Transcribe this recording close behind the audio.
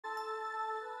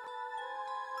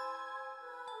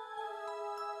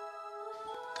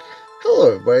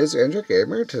Hello everybody, it's Andrew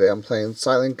Gamer. Today I'm playing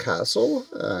Silent Castle.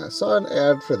 I saw an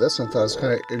ad for this and thought it was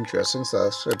kind of interesting, so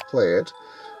I should play it.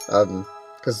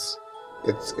 Because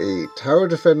it's a tower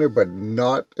defender, but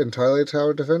not entirely a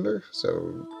tower defender.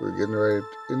 So we're getting right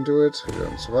into it. We're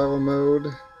in survival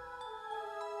mode.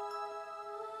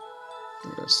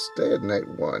 I'm going to stay at night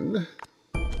 1.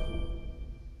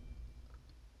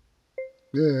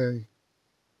 Yay.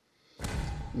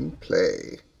 And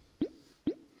play.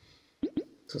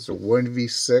 So it's a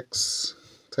 1v6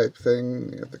 type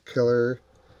thing. You have the killer.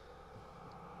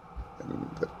 And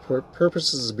the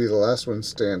purpose is to be the last one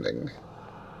standing.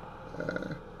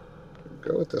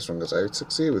 Go with this one because I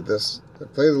succeed with this. I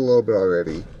played it a little bit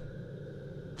already.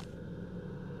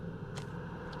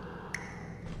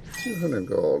 200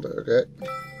 gold, okay.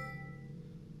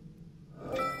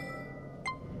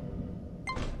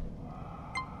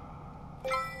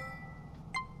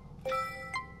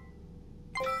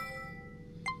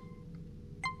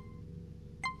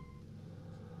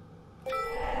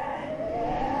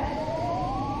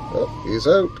 Oh, he's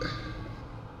out.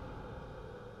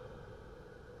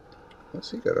 What's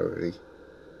he got already?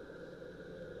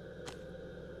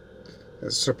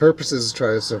 The purpose is to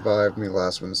try to survive me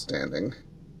last one standing.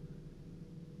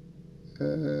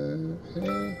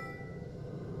 Okay.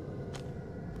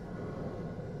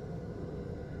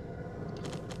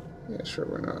 Yeah, sure,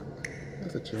 we're not.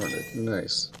 That's a 200.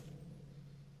 Nice.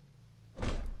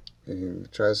 And you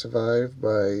try to survive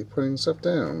by putting stuff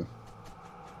down.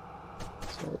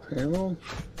 Solar panel.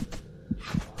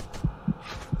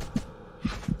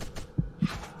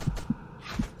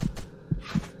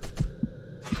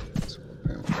 Solar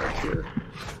panel back here.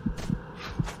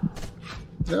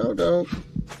 No, don't.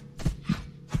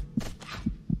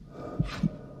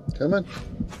 Come on.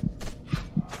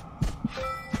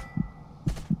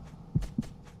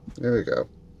 There we go.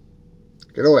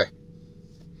 Get away.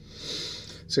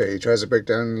 So yeah, he tries to break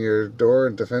down your door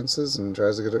and defenses and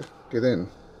tries to get in.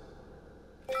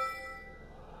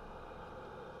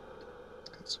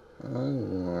 That's what I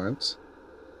want.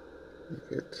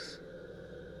 Get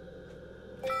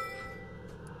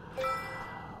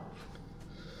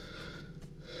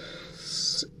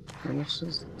how much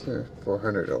is there?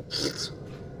 400. Oh, please.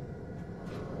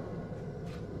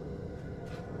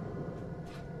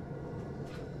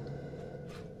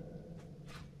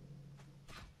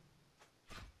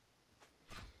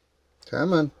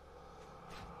 Come on.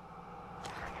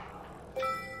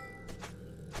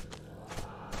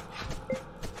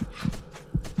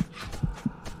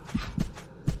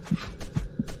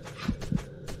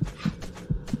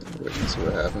 Wait and see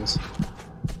what happens.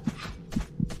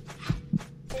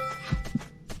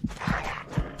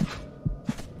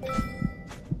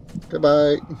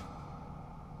 Goodbye. You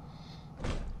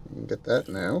can get that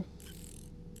now.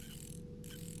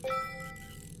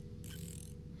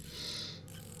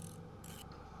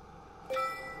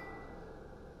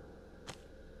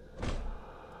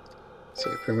 So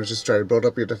you pretty much just try to build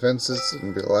up your defenses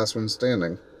and be the last one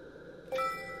standing.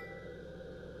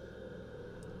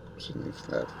 Should leave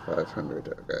that 500,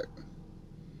 okay.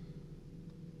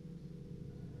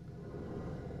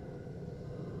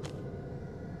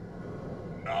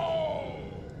 No!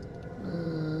 I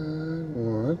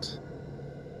want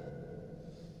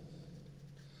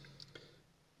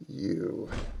you.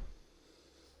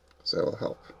 So that'll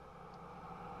help.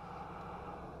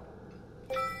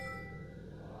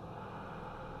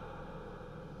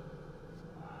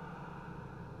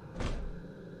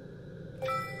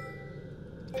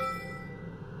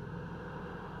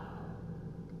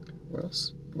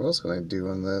 What else can I do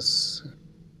on this?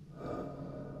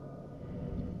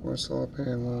 More solar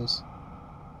panels.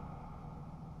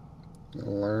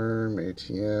 Alarm,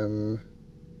 ATM.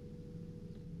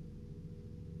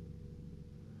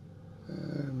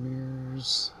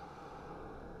 Mirrors.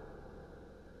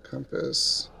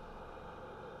 Compass.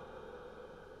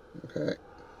 Okay.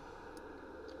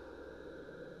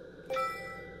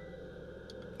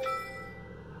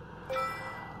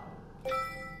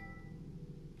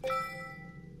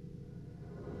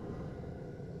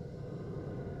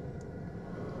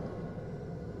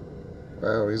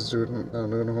 Wow, he's doing a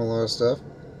whole lot of stuff.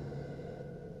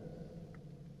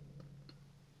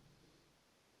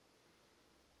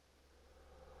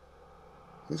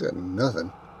 He's got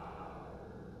nothing.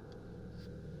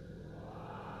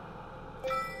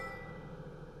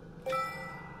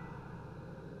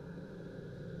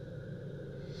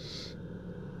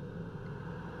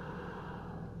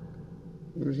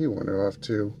 Where did he wander off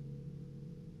to?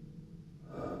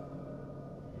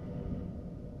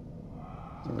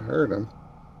 I heard him.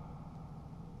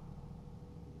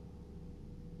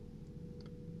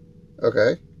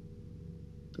 Okay.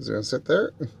 Is he gonna sit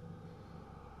there?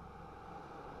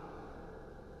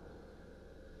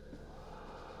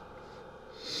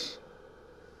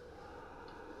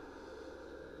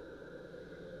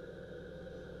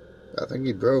 I think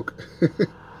he broke.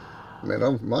 I mean, I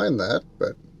don't mind that,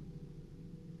 but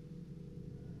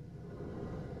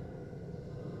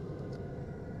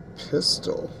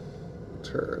pistol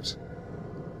turret.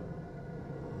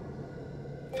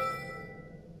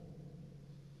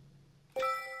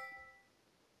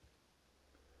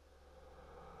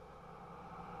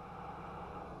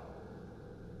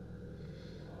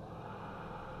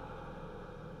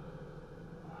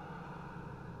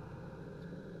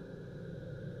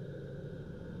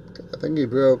 I think he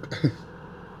broke.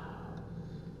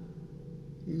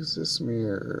 Use this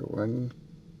mirror when...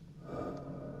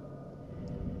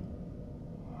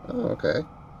 Oh, okay.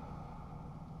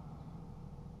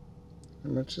 How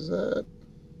much is that?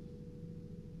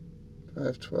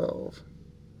 512.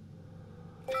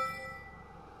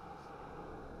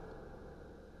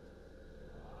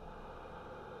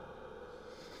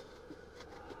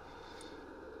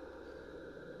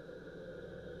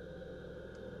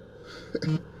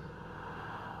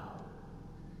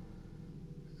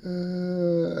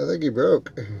 I think he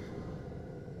broke.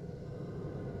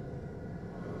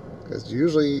 Because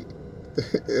usually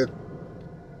it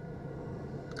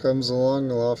comes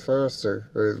along a lot faster,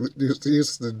 or it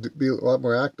used to be a lot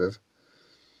more active.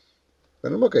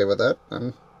 But I'm okay with that.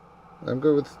 I'm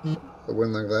good with a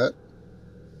win like that.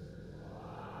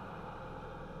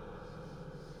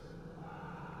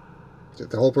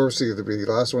 The whole purpose is to be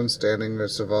the last one standing to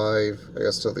survive, I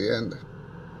guess, till the end.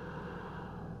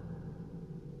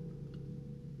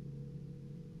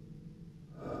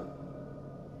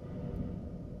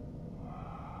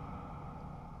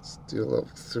 Still level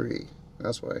 3.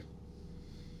 That's why.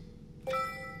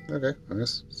 Okay, I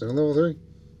guess still level 3.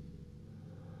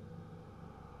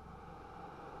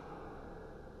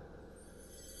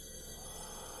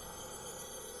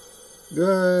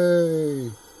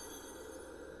 Yay!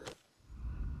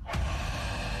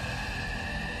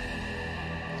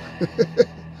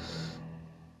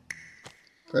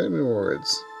 Claim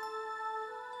rewards.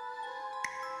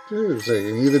 Dude, so you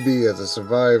can either be as a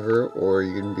survivor or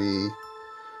you can be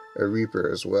a Reaper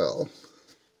as well.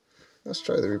 Let's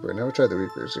try the Reaper. Never tried the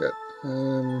Reapers yet. Which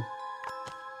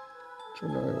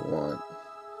one do I want?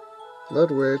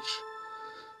 Blood Witch.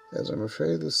 As I'm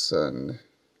afraid of the sun,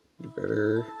 you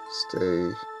better stay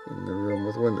in the room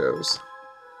with windows.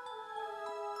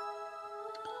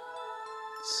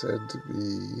 It's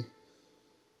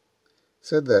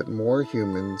said that more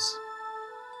humans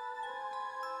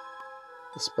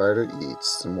the spider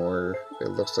eats, the more it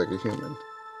looks like a human.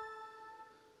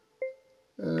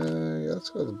 Yeah, let's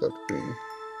go with the Blood Queen.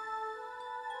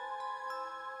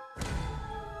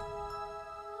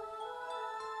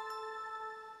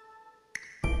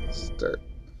 Start.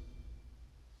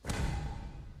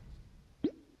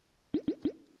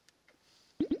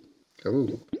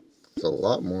 Ooh, it's a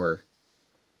lot more.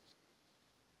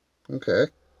 Okay.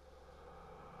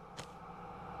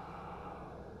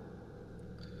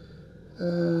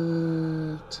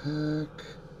 Attack.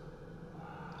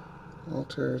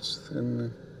 Alter its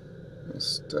thin.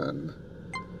 Stun.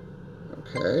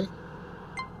 Okay.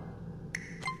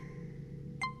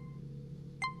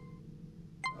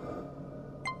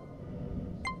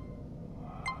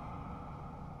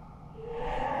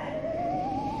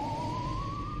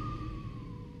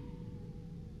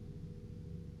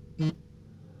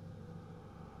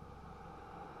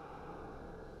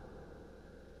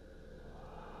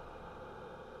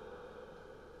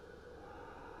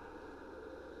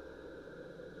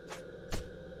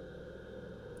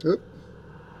 Oop.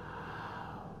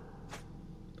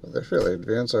 Well, they're fairly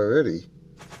advanced already.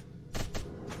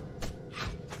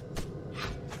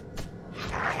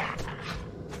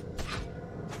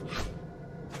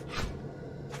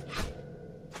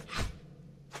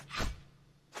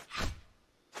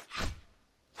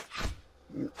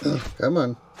 Come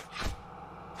on.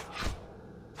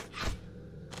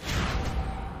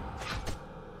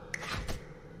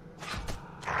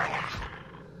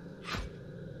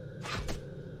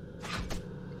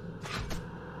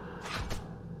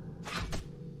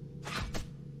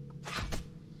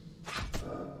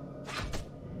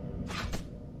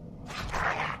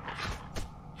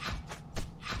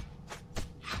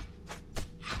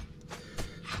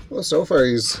 Well, so far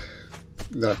he's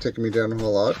not taking me down a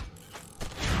whole lot.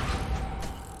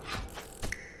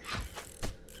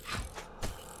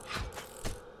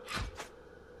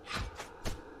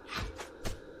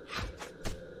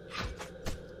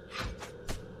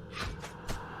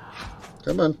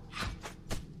 Come on.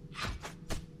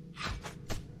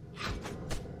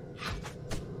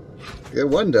 Get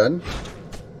one done.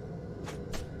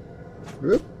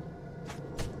 Whoop.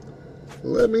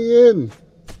 Let me in.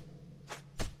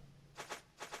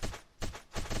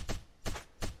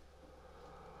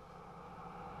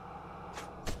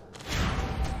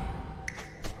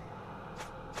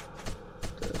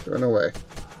 Okay, run away.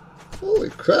 Holy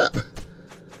crap.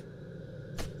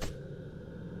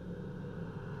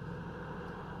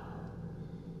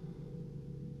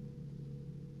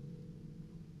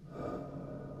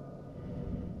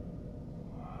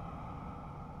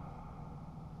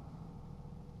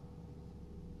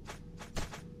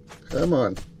 Come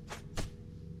on.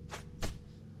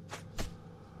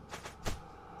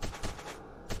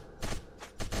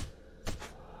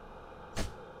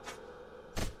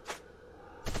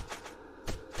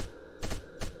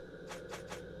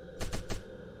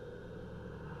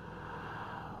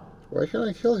 Why can't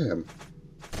I kill him?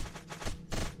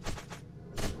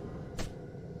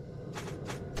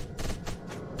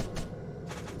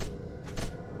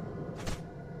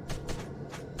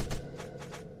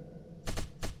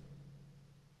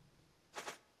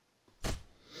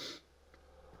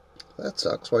 That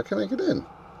sucks. Why can't I get in?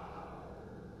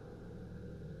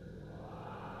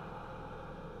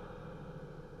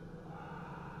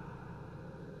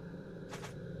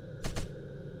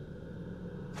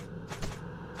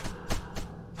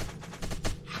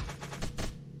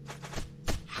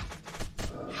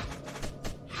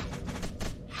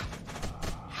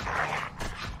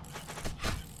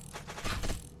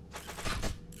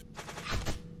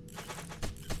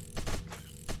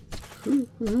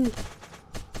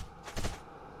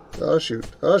 Oh shoot,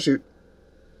 oh shoot.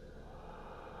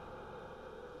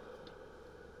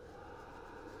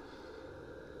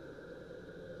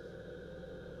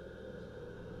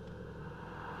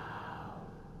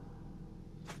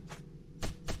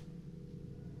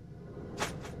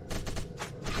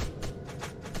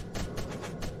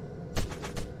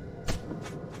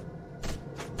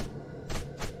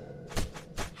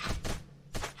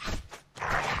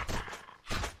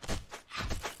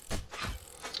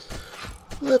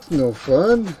 That's no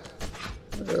fun.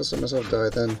 I gotta let myself die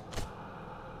then.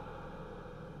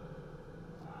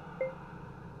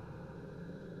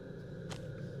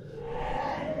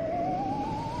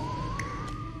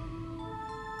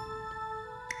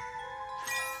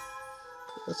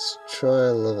 Let's try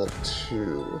level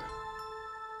 2.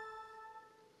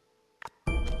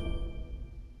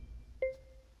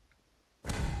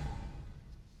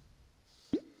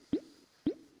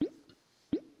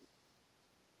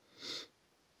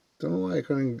 Don't know why I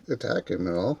couldn't attack him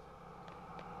at all.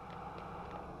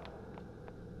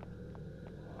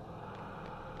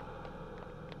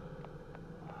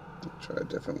 Let's try a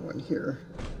different one here.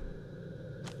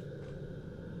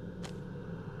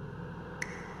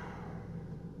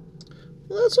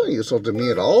 Well, that's not useful to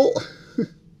me at all.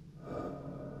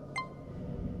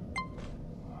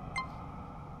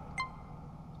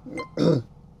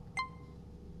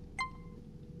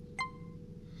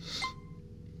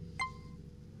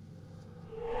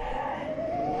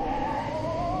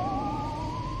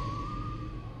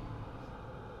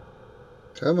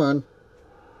 Come on.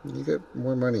 You get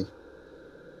more money.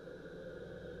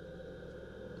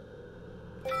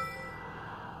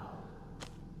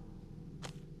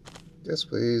 Yes,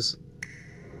 please.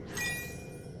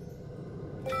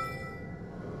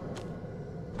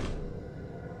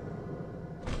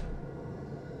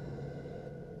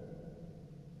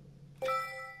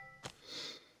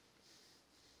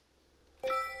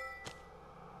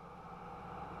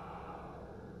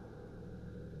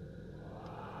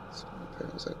 So my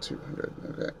panel's at 200.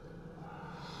 Okay.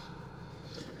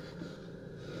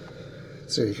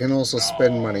 So you can also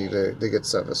spend money to get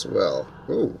stuff as well.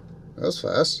 Ooh, that was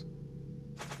fast.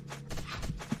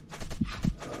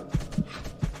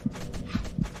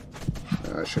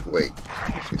 I should wait.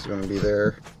 She's going to be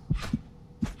there.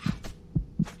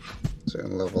 So I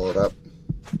can level it up.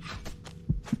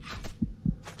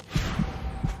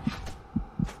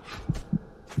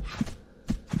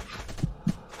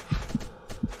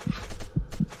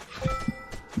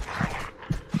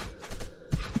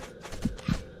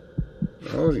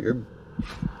 Oh, you're going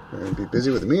to be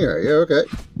busy with me, are you? Okay.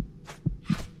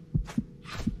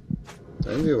 I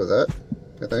can deal with that,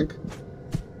 I think.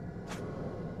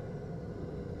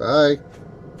 Bye.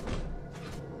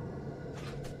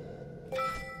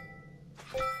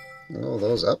 Oh,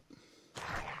 those up.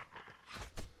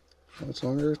 How much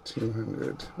longer?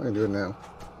 200. I can do it now.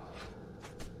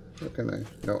 How can I?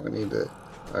 No, I need to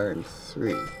iron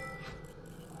 3.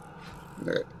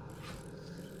 Alright.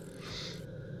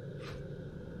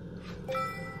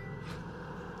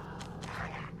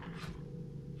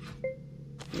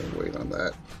 Wait on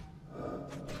that.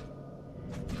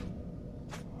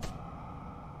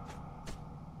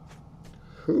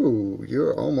 Ooh,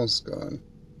 you're almost gone.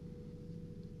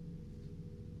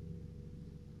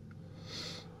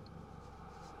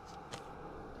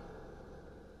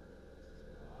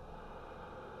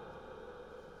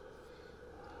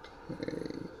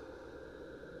 Okay.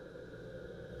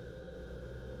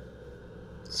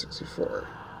 64.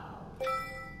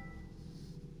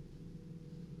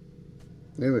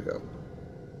 There we go.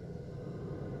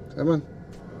 Come on.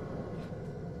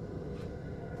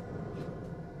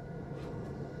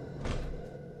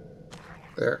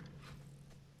 There.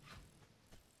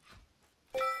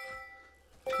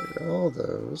 Get all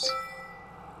those.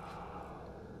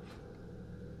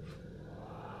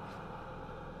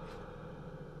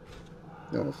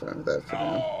 No, we'll find that for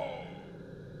now.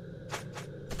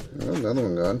 Oh, another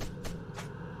one gone.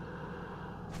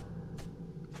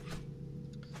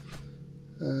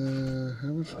 How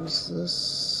much was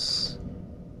this?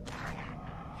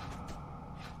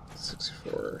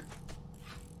 64.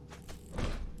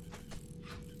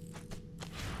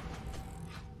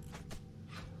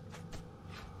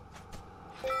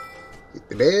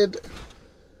 You dead?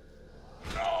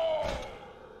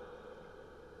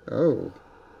 Oh.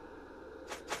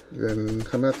 You gonna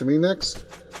come after me next?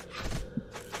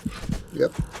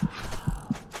 Yep.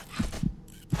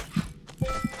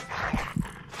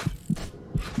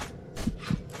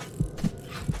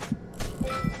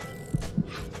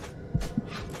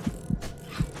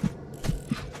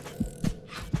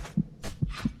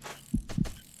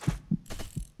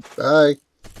 Bye.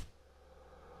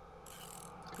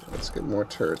 Let's get more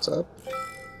turrets up.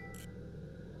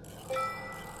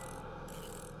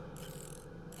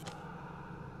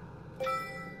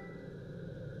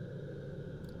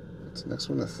 What's the next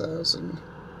one? 1,000.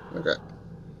 Okay.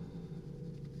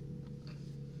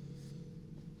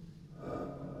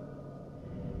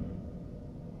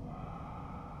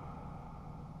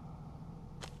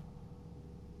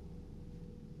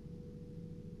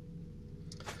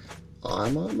 I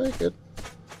might make it.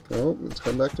 Oh, it's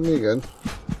come back to me again.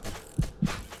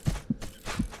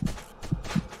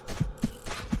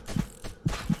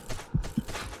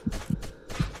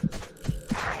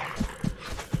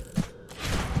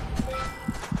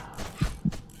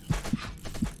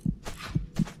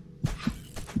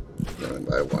 Running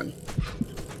by one.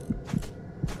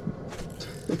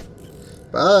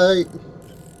 Bye.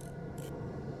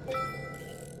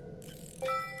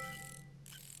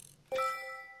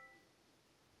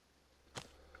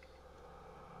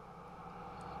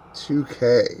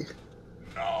 $2K.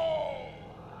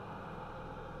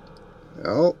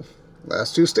 No.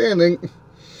 Last two standing.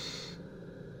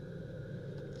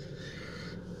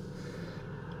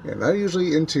 Yeah, not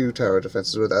usually into tower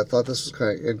defenses, but I thought this was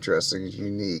kind of interesting and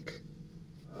unique.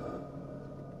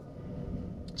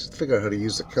 Just figure out how to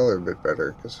use the killer a bit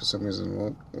better, because for some reason it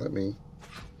won't let me.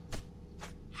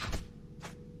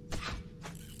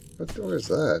 What door is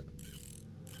that?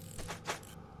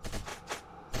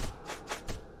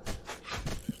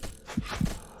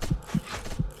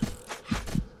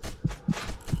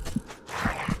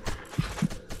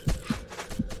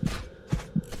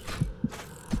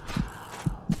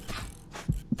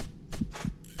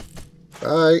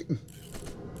 Bye.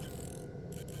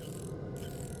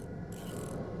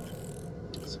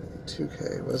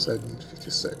 2K. What does that need?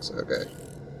 56. Okay.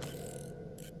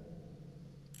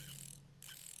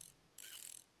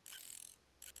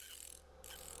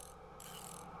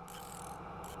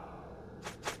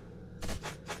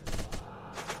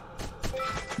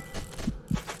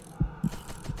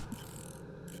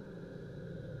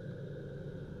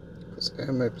 Because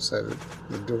I might beside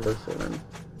the door for him.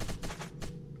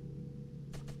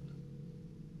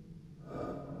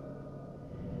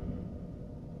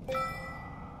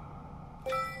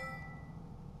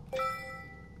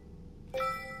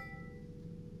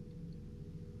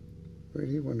 Where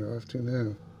do you wander off to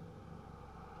now?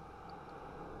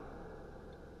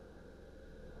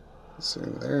 It's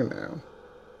sitting there now.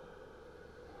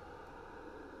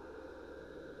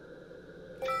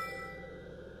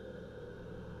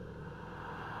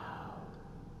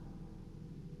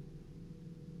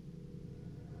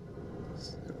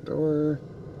 Door.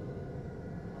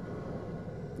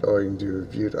 Oh, you can do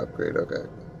review to upgrade. Okay.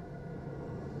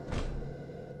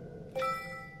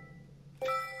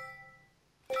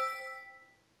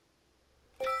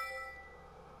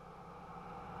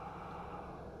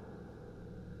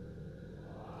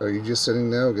 Are you just sitting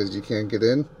now because you can't get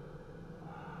in?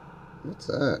 What's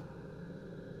that?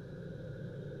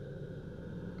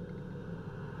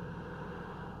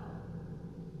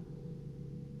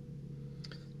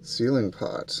 Ceiling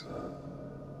pot.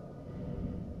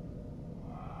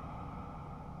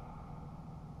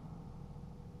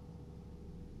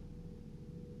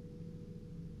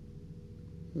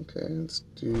 Okay, let's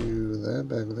do that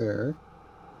back there.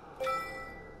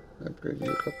 Upgrade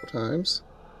you a couple times.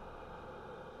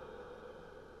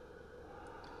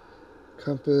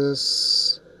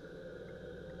 Compass.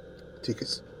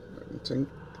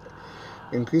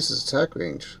 Increases attack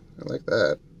range. I like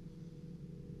that.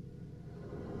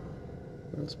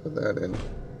 Let's put that in.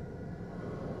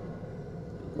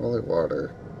 Holy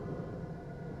water.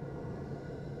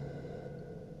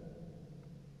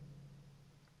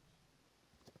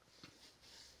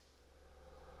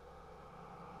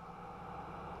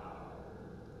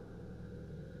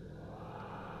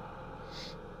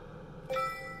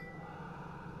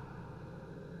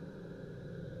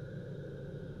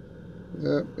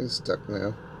 Yep, he's stuck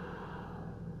now.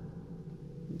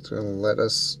 It's gonna let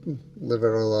us live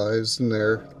our lives in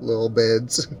their little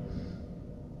beds.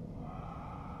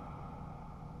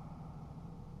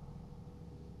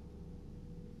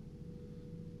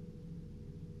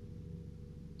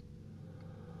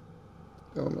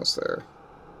 Almost there.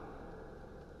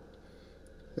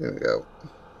 There we go.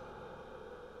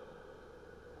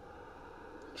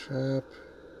 Trap.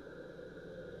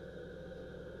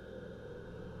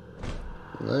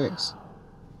 Nice.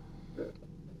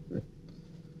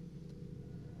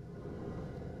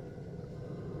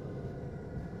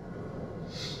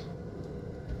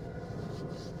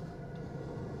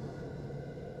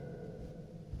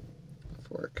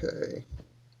 $4K.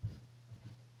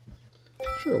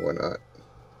 Sure, why not?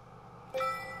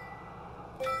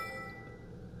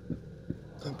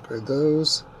 Upgrade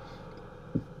those.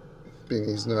 Being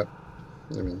he's not,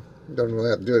 I mean, don't really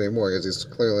have to do it anymore because he's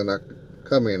clearly not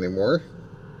coming anymore.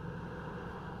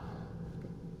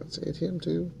 That's ATM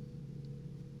too.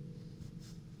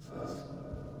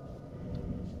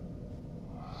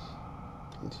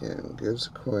 ATM gives a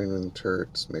coin when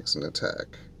turrets makes an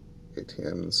attack.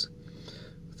 ATMs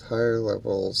with higher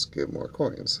levels give more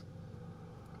coins.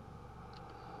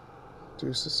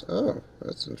 Deuces. Oh,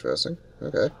 that's interesting.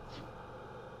 Okay.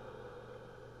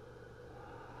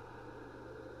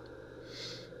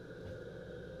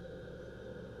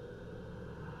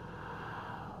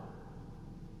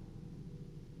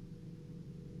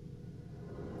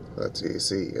 That's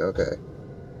EC. Okay.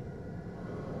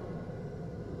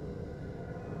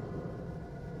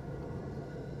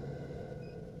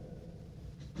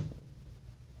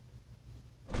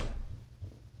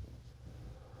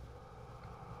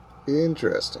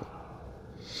 Interesting.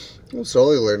 I'm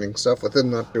slowly learning stuff with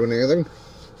him not doing anything.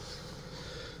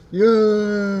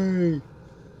 Yay!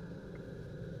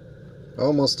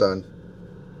 Almost done.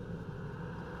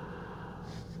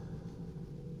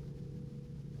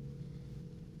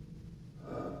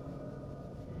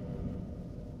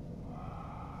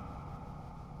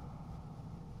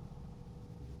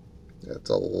 That's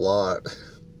a lot.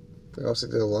 We also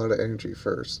did a lot of energy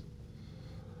first.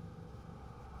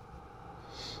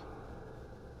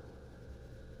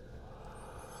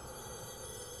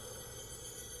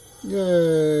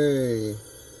 Yay!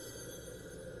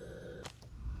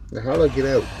 Now how do I get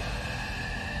out?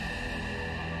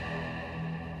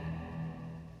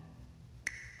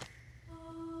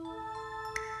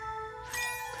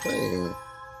 Plane.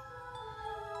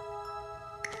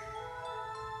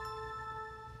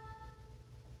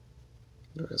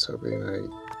 I was hoping I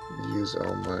use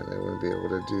all mine. I wouldn't be able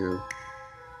to do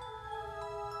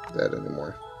that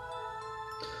anymore.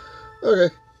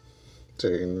 Okay. So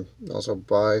you can also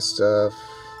buy stuff.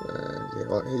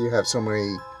 You have so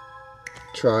many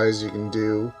tries you can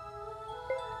do.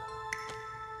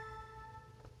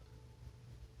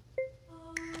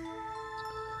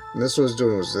 And this was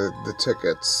doing was the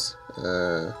tickets,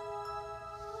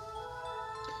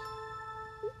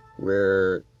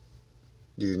 where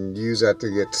you can use that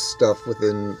to get stuff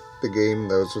within the game.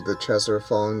 Those with the chests are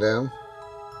falling down.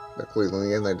 Luckily in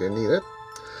the end I didn't need it.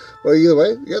 But either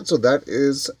way, yeah, so that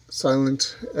is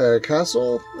Silent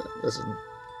Castle. It's a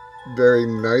very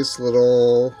nice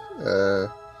little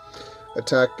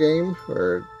attack game,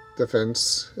 or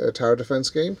defense, tower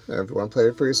defense game. And if you want to play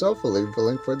it for yourself, we'll leave the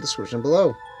link for the description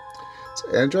below. It's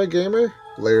Android Gamer,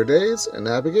 Layer Days, and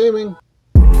happy gaming!